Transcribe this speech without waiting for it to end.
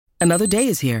Another day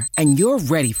is here, and you're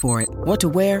ready for it. What to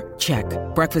wear? Check.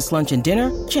 Breakfast, lunch, and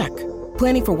dinner? Check.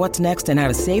 Planning for what's next and how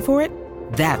to save for it?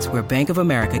 That's where Bank of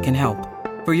America can help.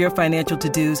 For your financial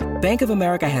to-dos, Bank of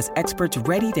America has experts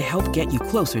ready to help get you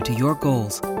closer to your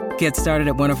goals. Get started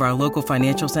at one of our local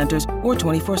financial centers or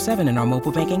 24/7 in our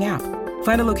mobile banking app.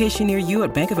 Find a location near you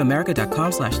at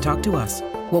bankofamerica.com/talktous.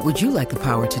 What would you like the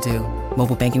power to do?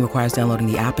 Mobile banking requires downloading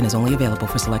the app and is only available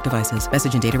for select devices.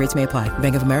 Message and data rates may apply.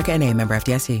 Bank of America N.A., member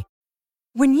FDIC.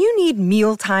 When you need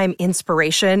mealtime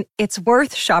inspiration, it's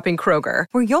worth shopping Kroger,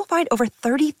 where you'll find over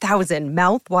 30,000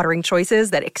 mouth-watering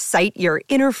choices that excite your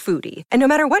inner foodie. And no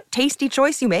matter what tasty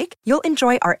choice you make, you'll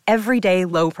enjoy our everyday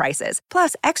low prices,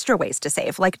 plus extra ways to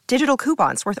save, like digital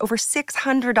coupons worth over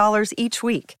 $600 each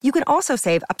week. You can also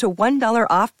save up to $1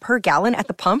 off per gallon at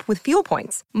the pump with fuel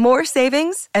points. More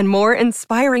savings and more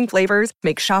inspiring flavors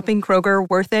make shopping Kroger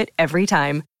worth it every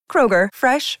time. Kroger,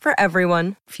 fresh for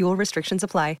everyone. Fuel restrictions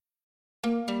apply.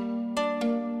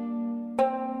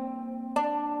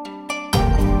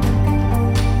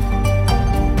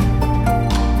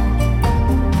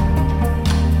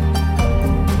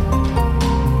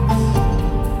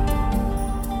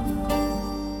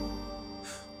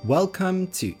 Welcome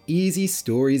to Easy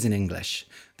Stories in English,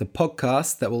 the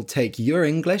podcast that will take your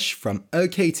English from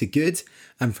okay to good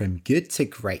and from good to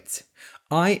great.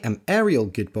 I am Ariel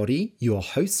Goodbody, your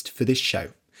host for this show.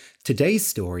 Today's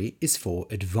story is for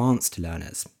advanced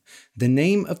learners. The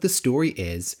name of the story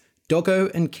is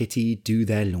Doggo and Kitty Do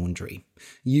Their Laundry.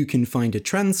 You can find a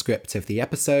transcript of the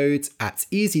episode at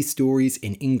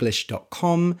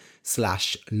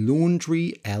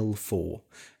easystoriesinenglish.com/laundryl4.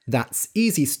 That's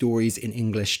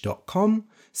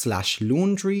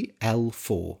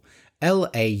easystoriesinenglish.com/laundryl4.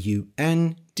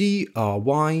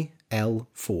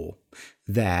 LAUNDRYL4.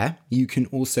 There, you can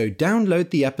also download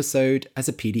the episode as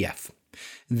a PDF.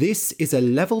 This is a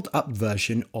leveled up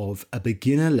version of a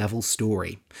beginner level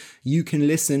story. You can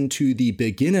listen to the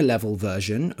beginner level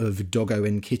version of Doggo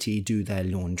and Kitty Do Their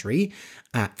Laundry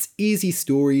at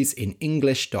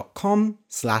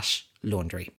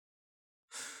easystoriesinenglish.com/laundry.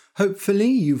 Hopefully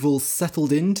you've all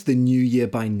settled into the new year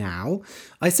by now.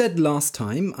 I said last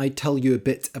time I'd tell you a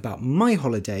bit about my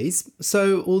holidays,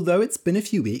 so although it's been a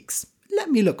few weeks,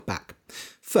 let me look back.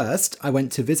 First, I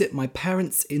went to visit my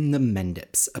parents in the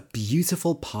Mendips, a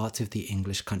beautiful part of the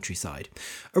English countryside.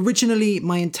 Originally,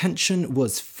 my intention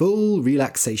was full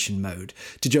relaxation mode,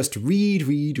 to just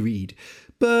read.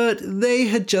 But they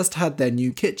had just had their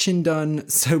new kitchen done,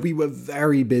 so we were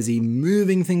very busy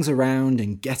moving things around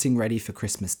and getting ready for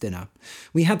Christmas dinner.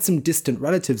 We had some distant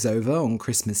relatives over on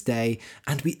Christmas Day,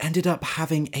 and we ended up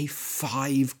having a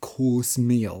 5-course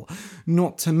meal,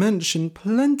 not to mention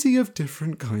plenty of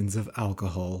different kinds of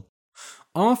alcohol.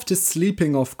 After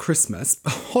sleeping off Christmas,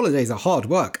 holidays are hard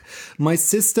work, my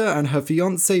sister and her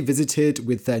fiancé visited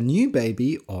with their new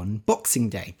baby on Boxing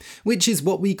Day, which is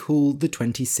what we call the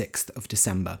 26th of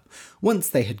December. Once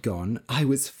they had gone, I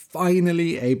was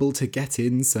finally able to get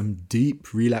in some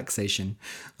deep relaxation.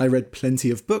 I read plenty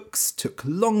of books, took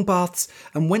long baths,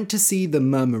 and went to see the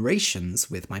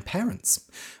murmurations with my parents.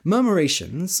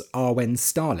 Murmurations are when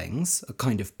starlings, a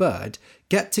kind of bird,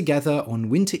 get together on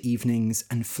winter evenings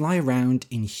and fly around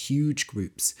in huge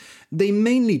groups. They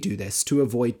mainly do this to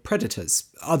avoid predators,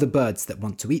 other birds that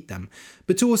want to eat them,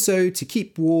 but also to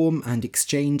keep warm and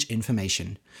exchange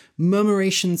information.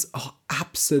 Murmurations are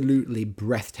absolutely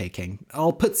breathtaking.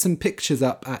 I'll put some pictures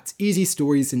up at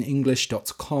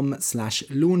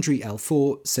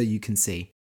easystoriesinenglish.com/laundryl4 so you can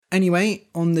see. Anyway,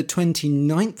 on the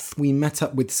 29th, we met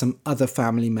up with some other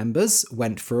family members,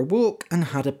 went for a walk and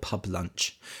had a pub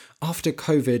lunch. After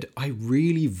COVID, I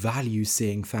really value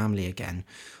seeing family again.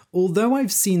 Although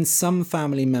I've seen some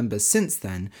family members since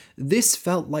then, this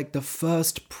felt like the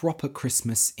first proper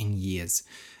Christmas in years.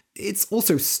 It's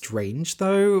also strange,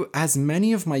 though, as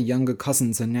many of my younger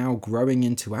cousins are now growing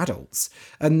into adults,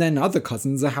 and then other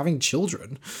cousins are having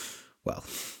children. Well,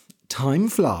 time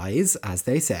flies, as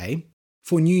they say.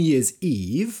 For New Year's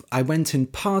Eve, I went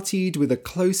and partied with a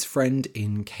close friend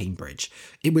in Cambridge.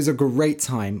 It was a great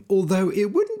time, although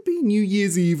it wouldn't be New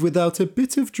Year's Eve without a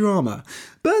bit of drama.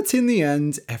 But in the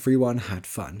end, everyone had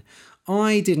fun.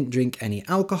 I didn't drink any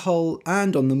alcohol,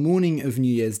 and on the morning of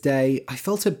New Year's Day, I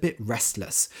felt a bit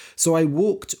restless, so I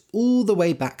walked all the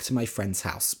way back to my friend's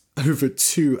house, over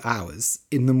 2 hours,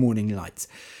 in the morning light.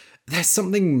 There's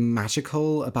something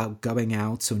magical about going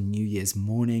out on New Year's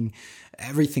morning.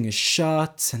 Everything is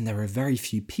shut and there are very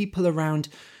few people around,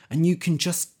 and you can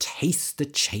just taste the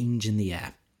change in the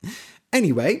air.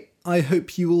 Anyway, I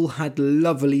hope you all had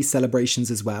lovely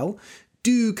celebrations as well.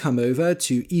 do come over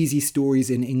to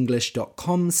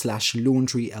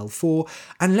easystoriesinenglish.com/laundryl4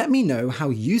 and let me know how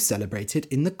you celebrated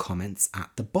in the comments at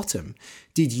the bottom.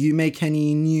 Did you make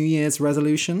any New Year's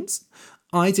resolutions?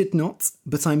 I did not,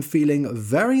 but I'm feeling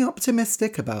very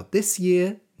optimistic about this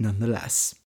year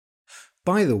nonetheless.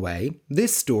 By the way,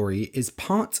 this story is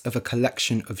part of a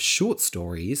collection of short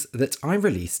stories that I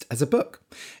released as a book.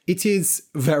 It is,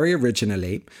 very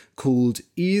originally, called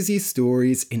Easy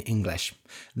Stories in English.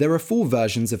 There are 4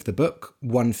 versions of the book,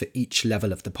 one for each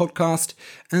level of the podcast,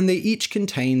 and they each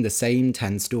contain the same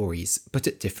 10 stories, but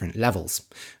at different levels.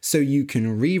 So you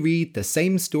can reread the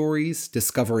same stories,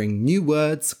 discovering new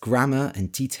words, grammar,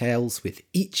 and details with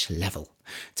each level.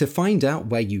 To find out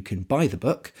where you can buy the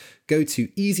book, go to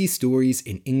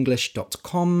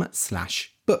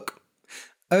easystoriesinenglish.com/book.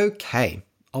 Okay,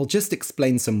 I'll just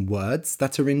explain some words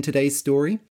that are in today's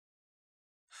story.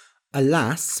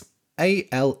 Alas,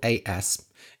 A-L-A-S,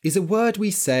 is a word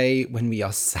we say when we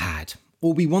are sad,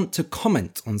 or we want to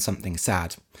comment on something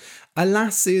sad.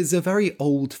 Alas is a very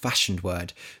old-fashioned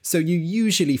word, so you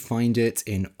usually find it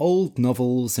in old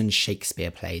novels and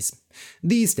Shakespeare plays.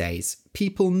 These days,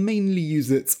 people mainly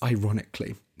use it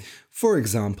ironically. For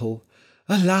example,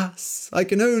 alas, I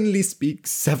can only speak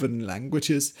 7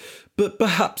 languages, but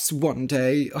perhaps one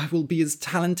day I will be as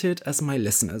talented as my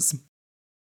listeners.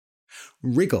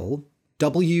 Wriggle,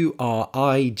 W-R-I-G-G-L-E,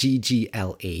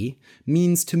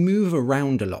 means to move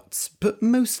around a lot, but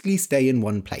mostly stay in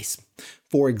one place.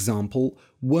 For example,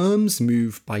 worms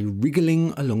move by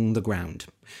wriggling along the ground.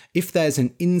 If there's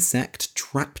an insect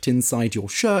trapped inside your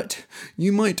shirt,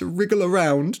 you might wriggle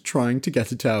around trying to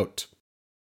get it out.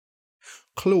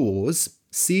 Claws,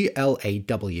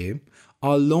 C-L-A-W,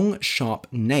 are long, sharp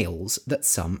nails that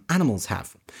some animals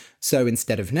have. So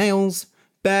instead of nails,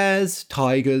 bears,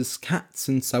 tigers, cats,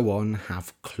 and so on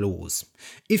have claws.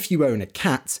 If you own a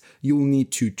cat, you'll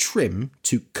need to trim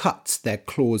to cut their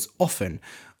claws often,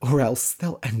 or else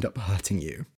they'll end up hurting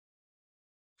you.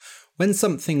 When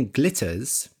something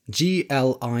glitters,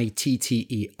 G-L-I-T-T-E-R,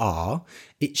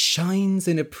 it shines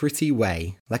in a pretty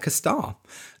way, like a star.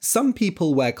 Some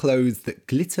people wear clothes that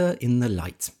glitter in the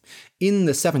light. In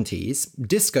the 70s,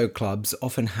 disco clubs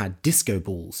often had disco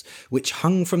balls, which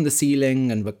hung from the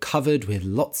ceiling and were covered with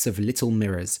lots of little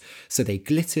mirrors, so they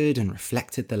glittered and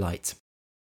reflected the light.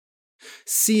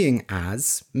 Seeing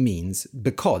as means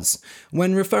because,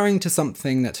 when referring to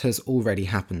something that has already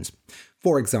happened.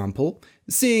 For example,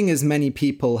 seeing as many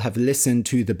people have listened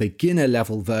to the beginner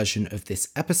level version of this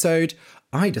episode,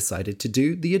 I decided to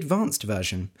do the advanced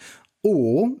version.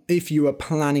 Or, if you are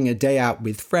planning a day out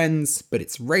with friends, but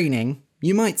it's raining,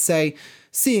 you might say,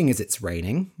 seeing as it's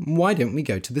raining, why don't we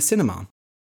go to the cinema?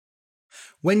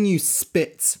 When you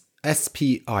spit,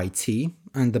 S-P-I-T,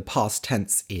 and the past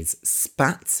tense is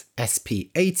spat,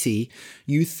 S-P-A-T,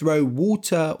 you throw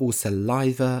water or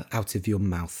saliva out of your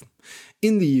mouth.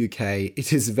 In the UK,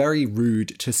 it is very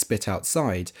rude to spit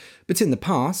outside, but in the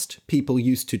past, people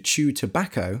used to chew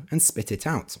tobacco and spit it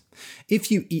out.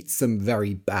 If you eat some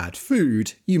very bad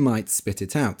food, you might spit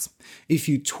it out. If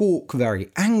you talk very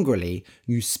angrily,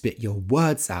 you spit your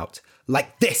words out,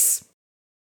 like this.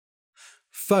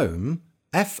 Foam,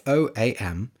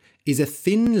 F-O-A-M, is a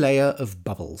thin layer of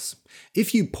bubbles.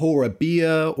 If you pour a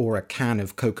beer or a can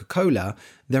of Coca-Cola,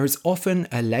 there is often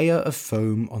a layer of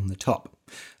foam on the top.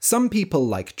 Some people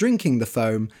like drinking the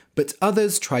foam, but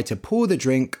others try to pour the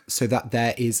drink so that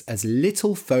there is as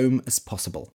little foam as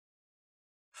possible.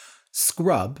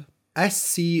 Scrub,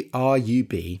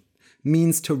 S-C-R-U-B,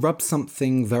 means to rub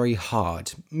something very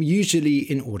hard, usually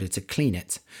in order to clean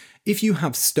it. If you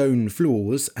have stone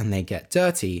floors and they get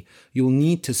dirty, you'll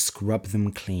need to scrub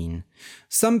them clean.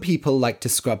 Some people like to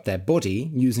scrub their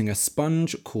body using a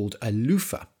sponge called a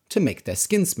loofah to make their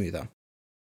skin smoother.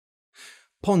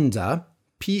 Ponder,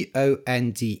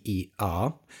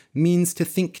 P-O-N-D-E-R, means to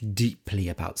think deeply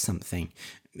about something,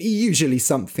 usually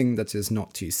something that is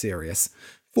not too serious.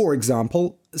 For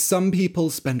example, some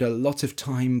people spend a lot of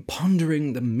time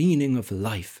pondering the meaning of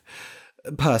life.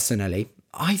 Personally,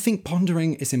 I think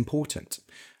pondering is important.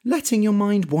 Letting your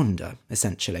mind wander,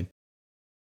 essentially.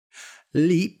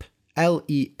 Leap,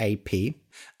 L-E-A-P,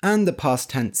 and the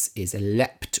past tense is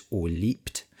leapt or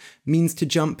leaped, means to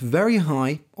jump very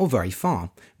high or very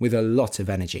far, with a lot of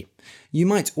energy. You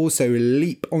might also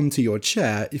leap onto your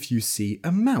chair if you see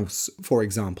a mouse, for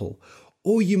example.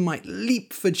 Or you might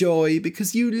leap for joy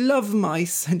because you love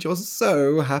mice and you're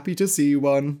so happy to see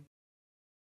one.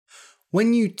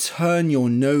 When you turn your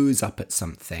nose up at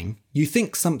something, you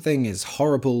think something is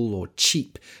horrible or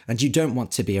cheap and you don't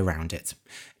want to be around it.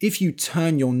 If you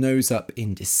turn your nose up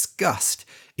in disgust,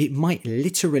 it might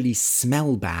literally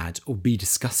smell bad or be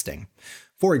disgusting.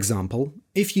 For example,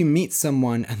 if you meet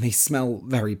someone and they smell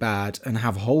very bad and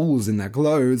have holes in their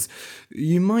clothes,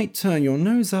 you might turn your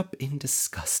nose up in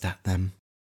disgust at them.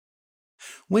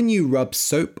 When you rub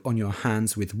soap on your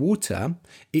hands with water,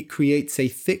 it creates a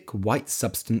thick white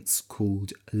substance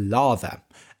called lather,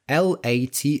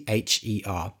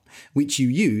 Lather, which you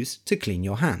use to clean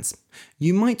your hands.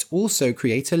 You might also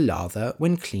create a lather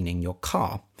when cleaning your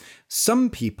car. Some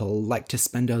people like to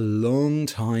spend a long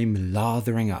time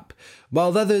lathering up,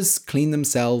 while others clean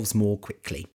themselves more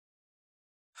quickly.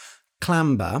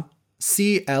 Clamber,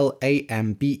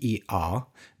 Clamber,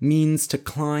 means to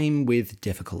climb with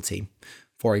difficulty.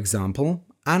 For example,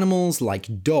 animals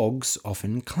like dogs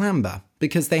often clamber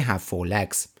because they have 4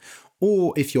 legs.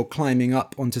 Or if you're climbing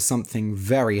up onto something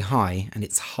very high and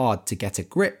it's hard to get a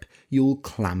grip, you'll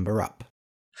clamber up.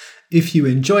 If you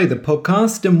enjoy the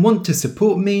podcast and want to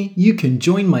support me, you can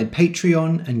join my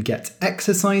Patreon and get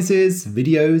exercises,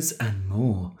 videos, and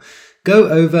more. Go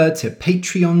over to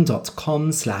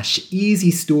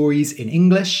patreon.com/easystories in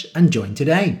English and join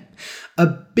today. A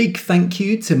big thank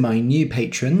you to my new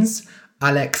patrons,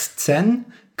 Alex Tsen,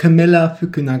 Camilla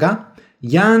Fukunaga,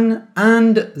 Jan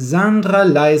and Sandra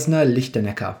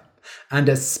Leisner-Lichtenecker. And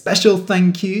a special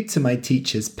thank you to my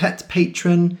teacher's pet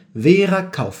patron, Vera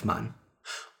Kaufmann.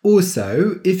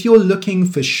 Also, if you're looking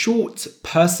for short,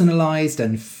 personalised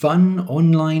and fun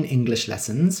online English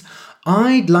lessons,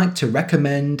 I'd like to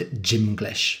recommend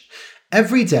Gymglish.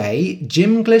 Every day,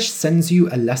 Gymglish sends you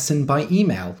a lesson by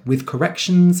email with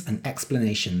corrections and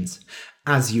explanations.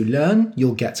 As you learn,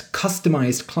 you'll get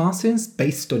customised classes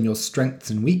based on your strengths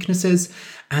and weaknesses,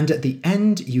 and at the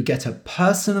end, you get a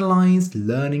personalised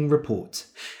learning report.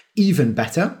 Even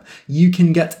better, you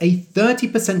can get a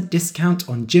 30% discount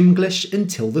on Gymglish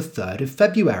until the 3rd of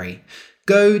February.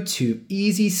 Go to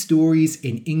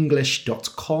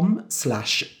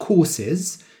easystoriesinenglish.com/courses,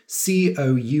 COURSES,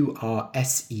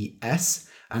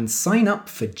 and sign up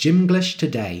for Gymglish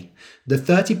today. The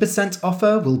 30%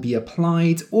 offer will be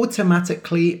applied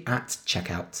automatically at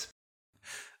checkout.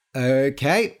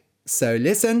 Okay, so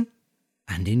listen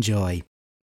and enjoy.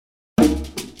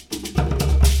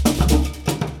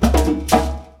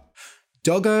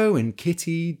 Doggo and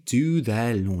Kitty do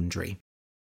their laundry.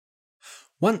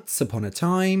 Once upon a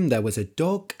time, there was a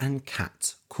dog and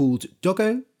cat called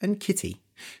Doggo and Kitty.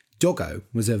 Doggo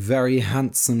was a very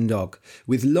handsome dog,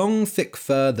 with long thick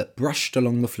fur that brushed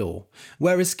along the floor,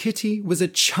 whereas Kitty was a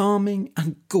charming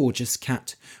and gorgeous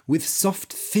cat, with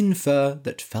soft thin fur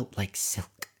that felt like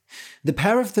silk. The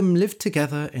pair of them lived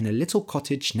together in a little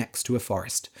cottage next to a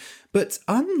forest, but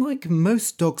unlike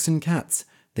most dogs and cats,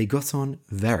 they got on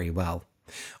very well.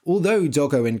 Although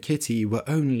Doggo and Kitty were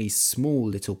only small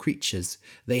little creatures,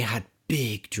 they had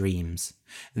big dreams.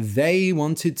 They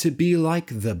wanted to be like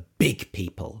the big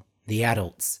people, the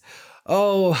adults.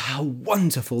 Oh, how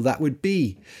wonderful that would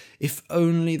be! If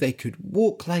only they could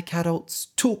walk like adults,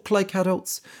 talk like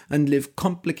adults, and live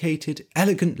complicated,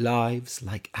 elegant lives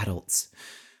like adults.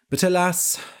 But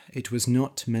alas, it was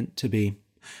not meant to be.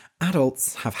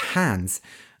 Adults have hands,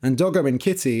 and Doggo and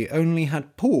Kitty only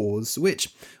had paws,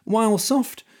 which, while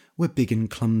soft, were big and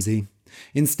clumsy.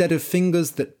 Instead of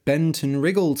fingers that bent and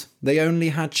wriggled, they only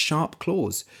had sharp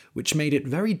claws, which made it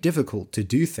very difficult to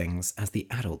do things as the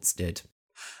adults did.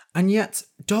 And yet,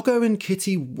 Doggo and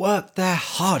Kitty worked their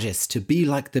hardest to be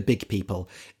like the big people,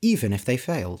 even if they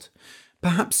failed.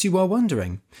 Perhaps you are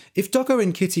wondering, if Doggo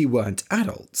and Kitty weren't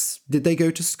adults, did they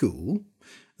go to school?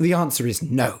 The answer is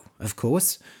no, of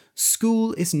course.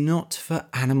 School is not for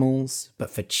animals, but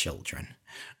for children.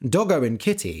 Doggo and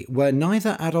Kitty were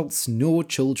neither adults nor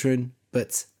children,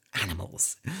 but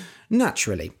animals.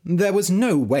 Naturally, there was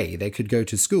no way they could go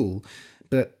to school,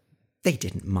 but they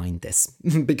didn't mind this,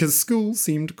 because school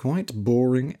seemed quite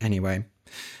boring anyway.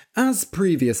 As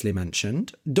previously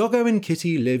mentioned, Doggo and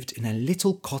Kitty lived in a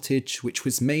little cottage which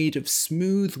was made of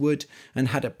smooth wood and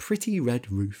had a pretty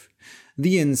red roof.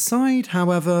 The inside,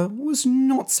 however, was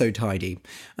not so tidy,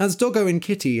 as Doggo and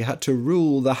Kitty had to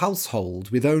rule the household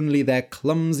with only their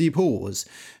clumsy paws,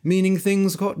 meaning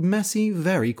things got messy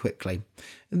very quickly.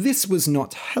 This was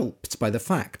not helped by the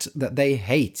fact that they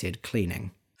hated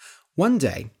cleaning. One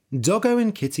day, Doggo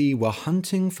and Kitty were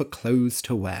hunting for clothes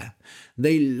to wear.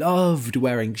 They loved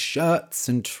wearing shirts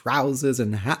and trousers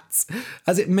and hats,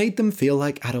 as it made them feel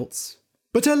like adults.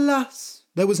 But alas,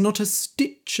 there was not a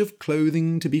stitch of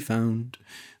clothing to be found.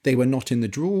 They were not in the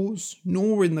drawers,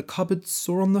 nor in the cupboards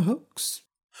or on the hooks.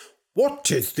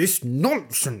 "What is this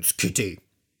nonsense, Kitty?"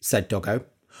 said Doggo.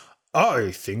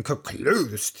 "I think a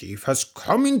clothes thief has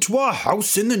come into our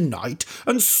house in the night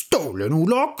and stolen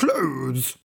all our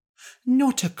clothes."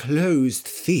 "Not a clothes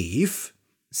thief,"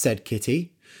 said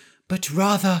Kitty, "but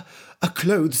rather a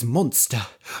clothes monster.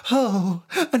 Oh,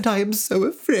 and I am so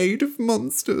afraid of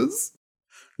monsters."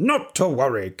 "Not to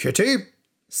worry, Kitty,"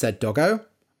 said Doggo.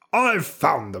 "I've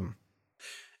found them."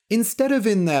 Instead of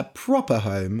in their proper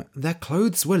home, their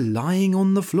clothes were lying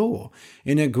on the floor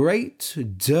in a great,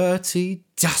 dirty,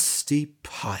 dusty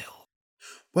pile.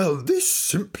 "Well, this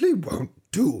simply won't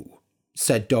do,"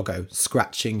 said Doggo,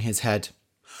 scratching his head.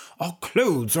 "Our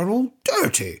clothes are all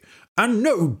dirty, and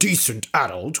no decent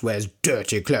adult wears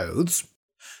dirty clothes."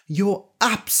 "You're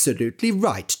absolutely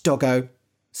right, Doggo,"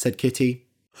 said Kitty.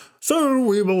 "So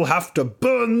we will have to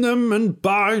burn them and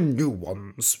buy new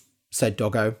ones," said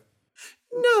Doggo.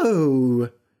 "No,"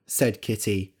 said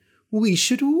Kitty. "We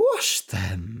should wash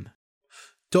them."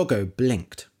 Doggo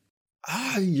blinked.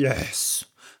 "Ah, yes.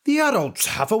 The adults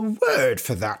have a word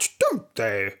for that, don't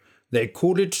they? They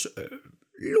call it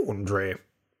laundry."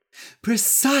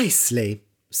 "Precisely,"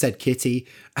 said Kitty,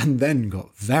 and then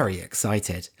got very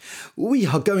excited. "We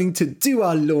are going to do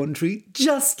our laundry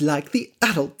just like the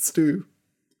adults do."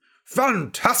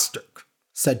 "Fantastic,"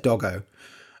 said Doggo.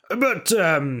 "But,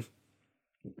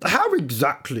 how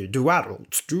exactly do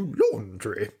adults do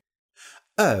laundry?"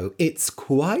 "Oh, it's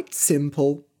quite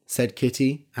simple," said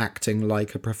Kitty, acting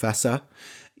like a professor.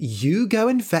 "You go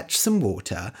and fetch some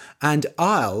water, and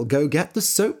I'll go get the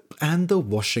soap and the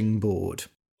washing board."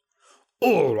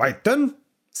 "All right then,"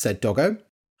 said Doggo.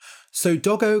 So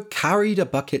Doggo carried a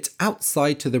bucket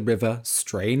outside to the river,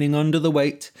 straining under the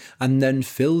weight, and then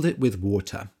filled it with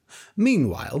water.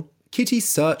 Meanwhile, Kitty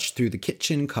searched through the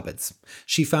kitchen cupboards.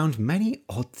 She found many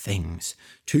odd things: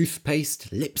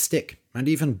 toothpaste, lipstick, and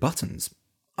even buttons.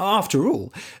 After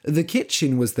all, the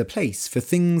kitchen was the place for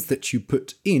things that you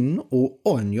put in or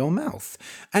on your mouth,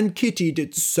 and Kitty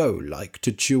did so like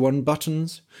to chew on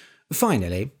buttons.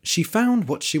 Finally, she found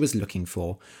what she was looking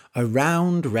for, a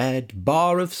round red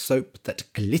bar of soap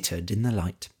that glittered in the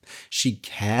light. She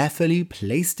carefully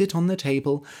placed it on the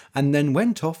table and then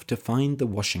went off to find the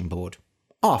washing board.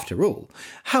 After all,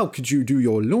 how could you do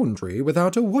your laundry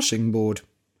without a washing board?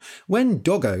 When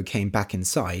Doggo came back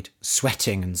inside,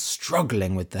 sweating and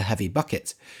struggling with the heavy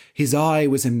bucket, his eye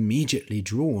was immediately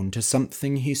drawn to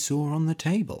something he saw on the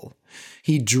table.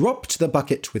 He dropped the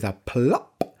bucket with a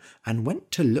plop and went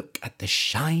to look at the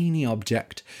shiny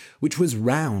object, which was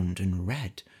round and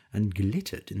red and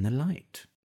glittered in the light.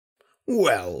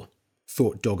 "Well,"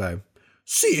 thought Doggo,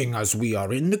 "seeing as we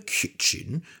are in the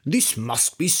kitchen, this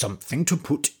must be something to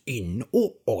put in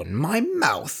or on my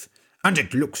mouth, and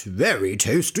it looks very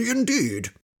tasty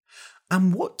indeed."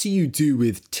 "And what do you do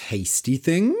with tasty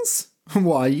things?"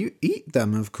 "Why, you eat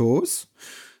them, of course."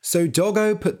 So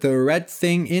Doggo put the red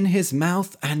thing in his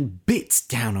mouth and bit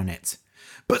down on it.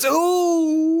 But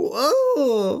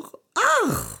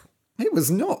it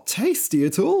was not tasty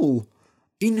at all.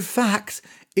 In fact,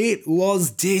 it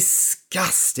was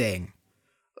disgusting.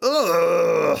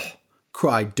 "Ugh!"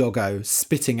 cried Doggo,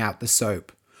 spitting out the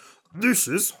soap. "This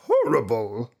is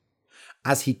horrible."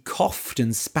 As he coughed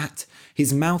and spat,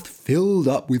 his mouth filled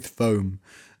up with foam.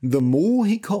 The more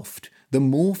he coughed, the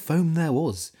more foam there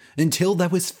was, until there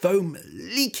was foam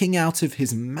leaking out of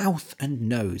his mouth and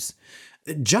nose.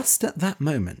 Just at that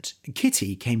moment,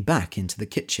 Kitty came back into the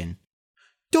kitchen.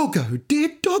 "Doggo,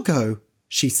 dear Doggo,"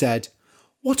 she said,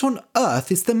 "what on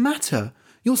earth is the matter?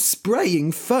 You're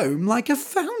spraying foam like a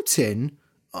fountain.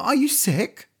 Are you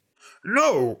sick?"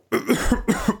 "No,"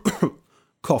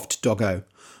 coughed Doggo.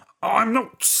 "I'm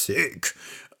not sick.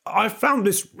 I found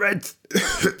this red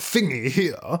thingy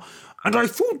here, and I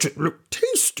thought it looked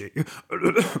tasty,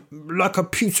 like a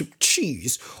piece of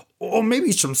cheese, or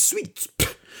maybe some sweets.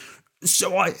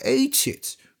 So I ate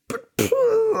it, but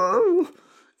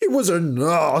it was a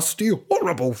nasty,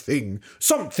 horrible thing,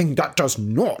 something that does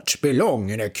not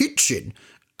belong in a kitchen,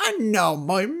 and now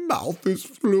my mouth is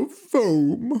full of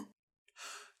foam."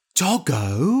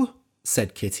 "Doggo,"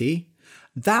 said Kitty,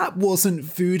 "that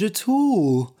wasn't food at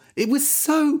all. It was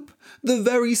soap, the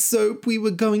very soap we were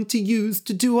going to use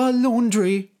to do our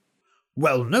laundry."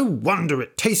 "Well, no wonder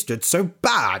it tasted so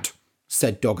bad,"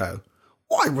 said Doggo.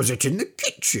 "Why was it in the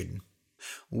kitchen?"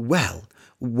 "Well,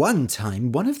 one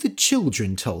time one of the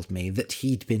children told me that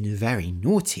he'd been very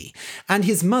naughty, and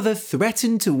his mother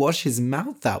threatened to wash his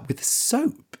mouth out with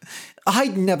soap.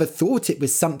 I'd never thought it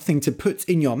was something to put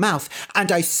in your mouth,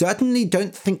 and I certainly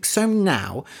don't think so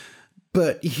now.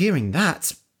 But hearing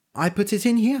that, I put it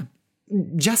in here,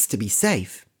 just to be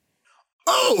safe."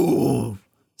 "Oh!"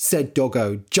 said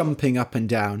Doggo, jumping up and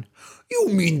down. You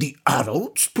mean the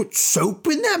adults put soap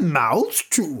in their mouths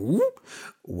too?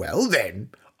 Well then,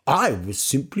 I was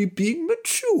simply being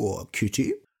mature,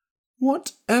 Kitty.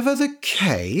 Whatever the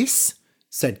case,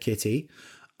 said Kitty,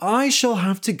 I shall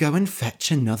have to go and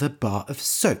fetch another bar of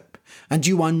soap, and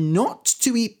you are not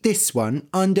to eat this one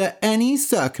under any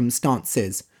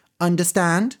circumstances.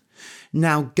 Understand?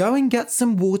 Now go and get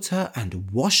some water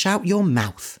and wash out your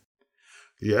mouth.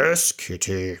 Yes,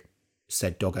 Kitty,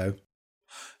 said Doggo.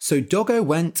 So Doggo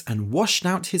went and washed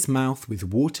out his mouth with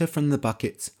water from the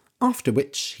bucket, after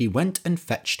which he went and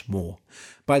fetched more.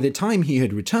 By the time he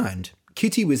had returned,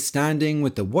 Kitty was standing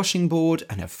with the washing board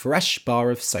and a fresh bar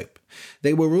of soap.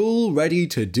 They were all ready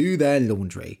to do their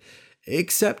laundry,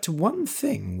 except one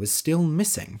thing was still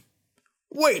missing.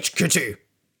 Wait, Kitty,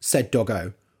 said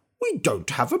Doggo. We don't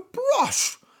have a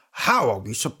brush. How are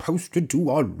we supposed to do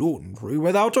our laundry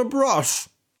without a brush?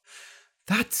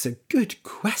 That's a good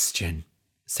question,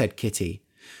 said Kitty.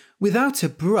 Without a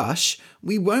brush,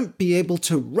 we won't be able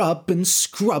to rub and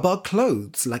scrub our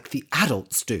clothes like the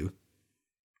adults do.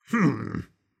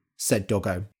 Said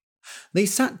Doggo. They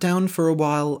sat down for a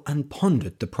while and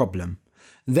pondered the problem.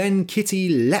 Then Kitty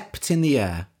leapt in the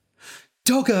air.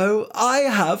 Doggo, I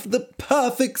have the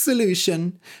perfect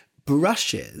solution.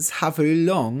 Brushes have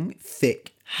long,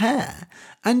 thick hair,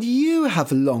 and you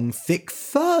have long, thick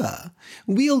fur.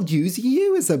 We'll use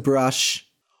you as a brush.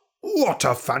 What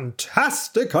a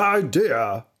fantastic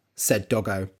idea, said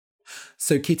Doggo.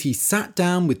 So Kitty sat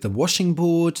down with the washing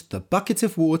board, the bucket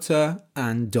of water,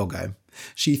 and Doggo.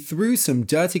 She threw some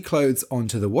dirty clothes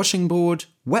onto the washing board,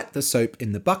 wet the soap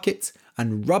in the bucket,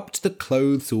 and rubbed the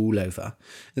clothes all over.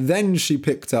 Then she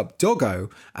picked up Doggo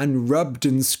and rubbed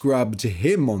and scrubbed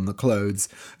him on the clothes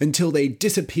until they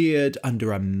disappeared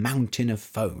under a mountain of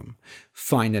foam.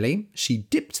 Finally, she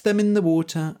dipped them in the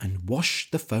water and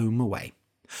washed the foam away.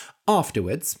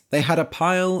 Afterwards, they had a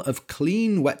pile of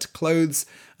clean wet clothes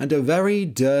and a very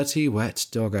dirty wet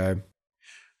Doggo.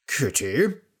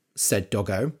 Kitty, said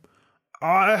Doggo,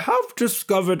 I have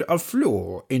discovered a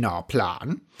flaw in our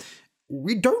plan.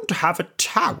 We don't have a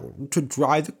towel to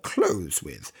dry the clothes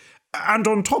with, and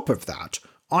on top of that,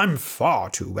 I'm far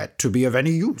too wet to be of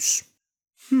any use.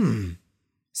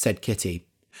 Said Kitty.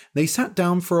 They sat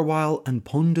down for a while and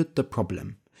pondered the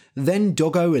problem. Then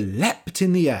Doggo leapt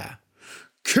in the air.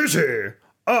 Kitty,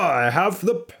 I have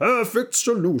the perfect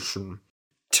solution.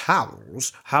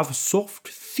 Towels have soft,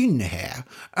 thin hair,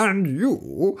 and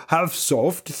you have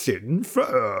soft, thin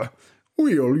fur.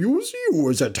 We'll use you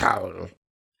as a towel.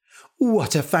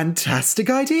 What a fantastic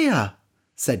idea,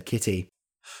 said Kitty.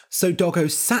 So Doggo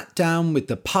sat down with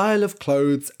the pile of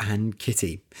clothes and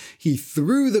Kitty. He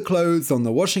threw the clothes on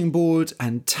the washing board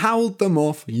and towelled them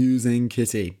off using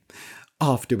Kitty.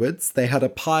 Afterwards, they had a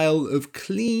pile of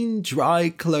clean, dry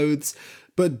clothes,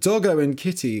 but Doggo and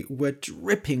Kitty were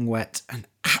dripping wet and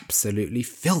absolutely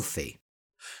filthy.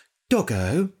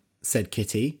 Doggo, said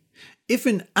Kitty, if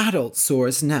an adult saw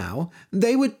us now,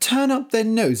 they would turn up their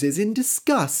noses in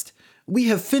disgust. We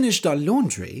have finished our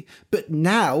laundry, but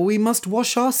now we must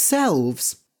wash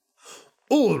ourselves.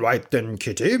 All right then,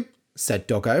 Kitty, said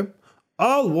Doggo.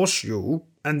 I'll wash you,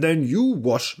 and then you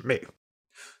wash me.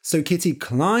 So Kitty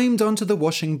climbed onto the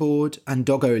washing board and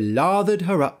Doggo lathered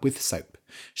her up with soap.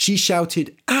 She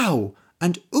shouted, "Ow!"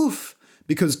 and "Oof!"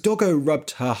 because Doggo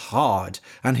rubbed her hard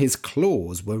and his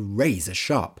claws were razor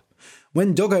sharp.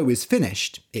 When Doggo was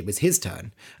finished, it was his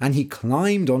turn, and he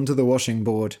climbed onto the washing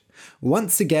board.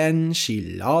 Once again,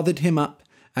 she lathered him up,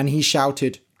 and he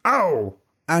shouted, "Ow!"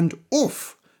 and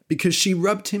 "Oof!" because she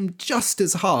rubbed him just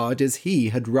as hard as he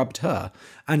had rubbed her,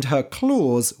 and her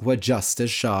claws were just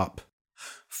as sharp.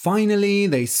 Finally,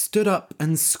 they stood up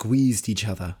and squeezed each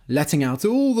other, letting out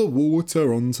all the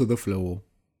water onto the floor.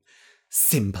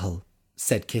 Simple,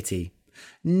 said Kitty.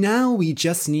 Now we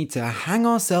just need to hang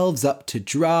ourselves up to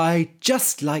dry,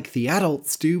 just like the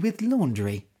adults do with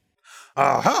laundry.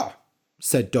 Aha,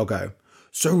 said Doggo.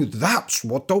 So that's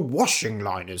what the washing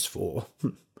line is for.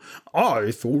 I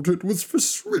thought it was for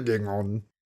swinging on.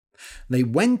 They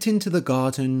went into the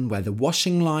garden where the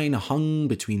washing line hung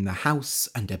between the house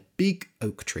and a big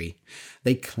oak tree.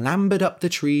 They clambered up the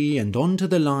tree and onto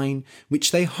the line,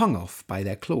 which they hung off by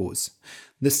their claws.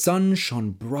 The sun shone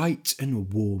bright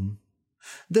and warm.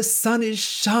 The sun is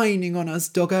shining on us,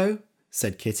 Doggo,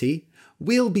 said Kitty.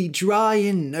 We'll be dry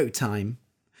in no time.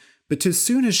 But as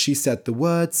soon as she said the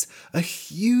words, a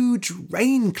huge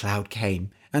rain cloud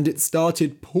came and it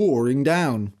started pouring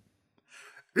down.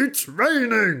 It's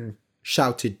raining,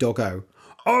 shouted Doggo.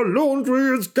 Our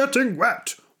laundry is getting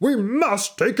wet. We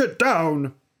must take it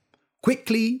down.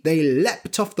 Quickly, they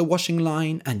leapt off the washing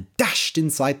line and dashed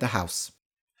inside the house.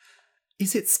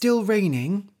 "Is it still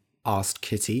raining?" asked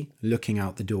Kitty, looking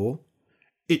out the door.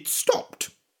 "It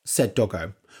stopped," said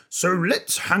Doggo. "So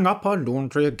let's hang up our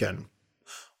laundry again."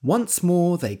 Once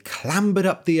more they clambered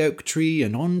up the oak tree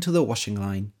and onto the washing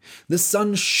line. The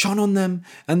sun shone on them,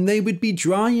 and they would be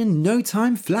dry in no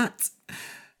time flat.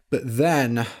 But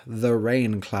then the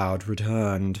rain cloud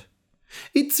returned.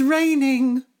 "It's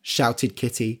raining!" shouted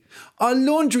Kitty. "Our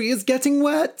laundry is getting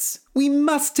wet! We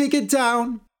must take it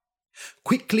down!"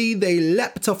 Quickly they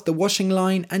leapt off the washing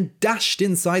line and dashed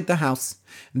inside the house.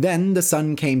 Then the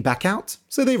sun came back out,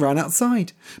 so they ran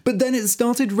outside. But then it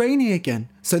started raining again,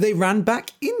 so they ran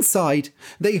back inside.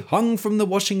 They hung from the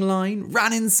washing line,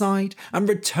 ran inside, and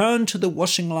returned to the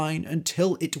washing line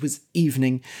until it was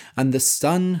evening and the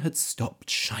sun had stopped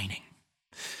shining.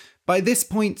 By this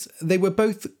point, they were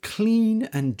both clean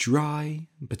and dry,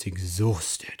 but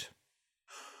exhausted.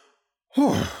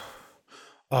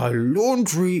 "Our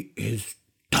laundry is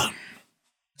done,"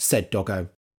 said Doggo.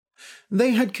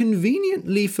 They had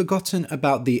conveniently forgotten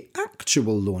about the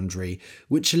actual laundry,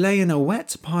 which lay in a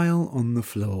wet pile on the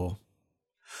floor.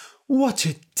 "What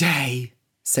a day!"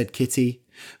 said Kitty.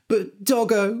 "But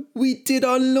Doggo, we did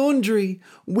our laundry.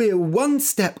 We're one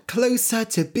step closer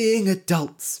to being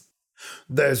adults."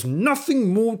 "There's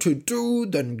nothing more to do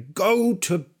than go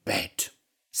to bed,"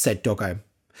 said Doggo.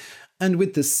 And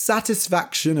with the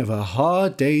satisfaction of a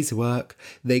hard day's work,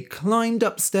 they climbed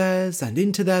upstairs and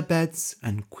into their beds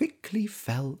and quickly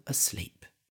fell asleep.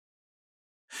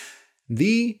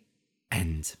 The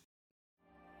end.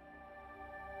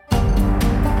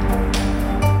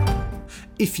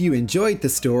 If you enjoyed the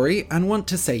story and want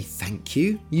to say thank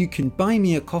you, you can buy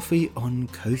me a coffee on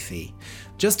Ko-fi.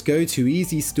 Just go to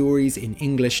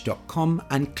easystoriesinenglish.com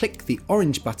and click the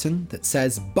orange button that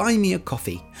says Buy Me a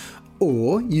Coffee.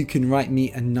 Or you can write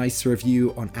me a nice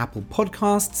review on Apple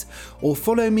Podcasts or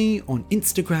follow me on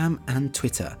Instagram and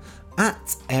Twitter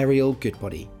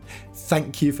 @ArielGoodbody.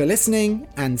 Thank you for listening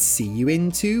and see you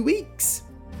in 2 weeks.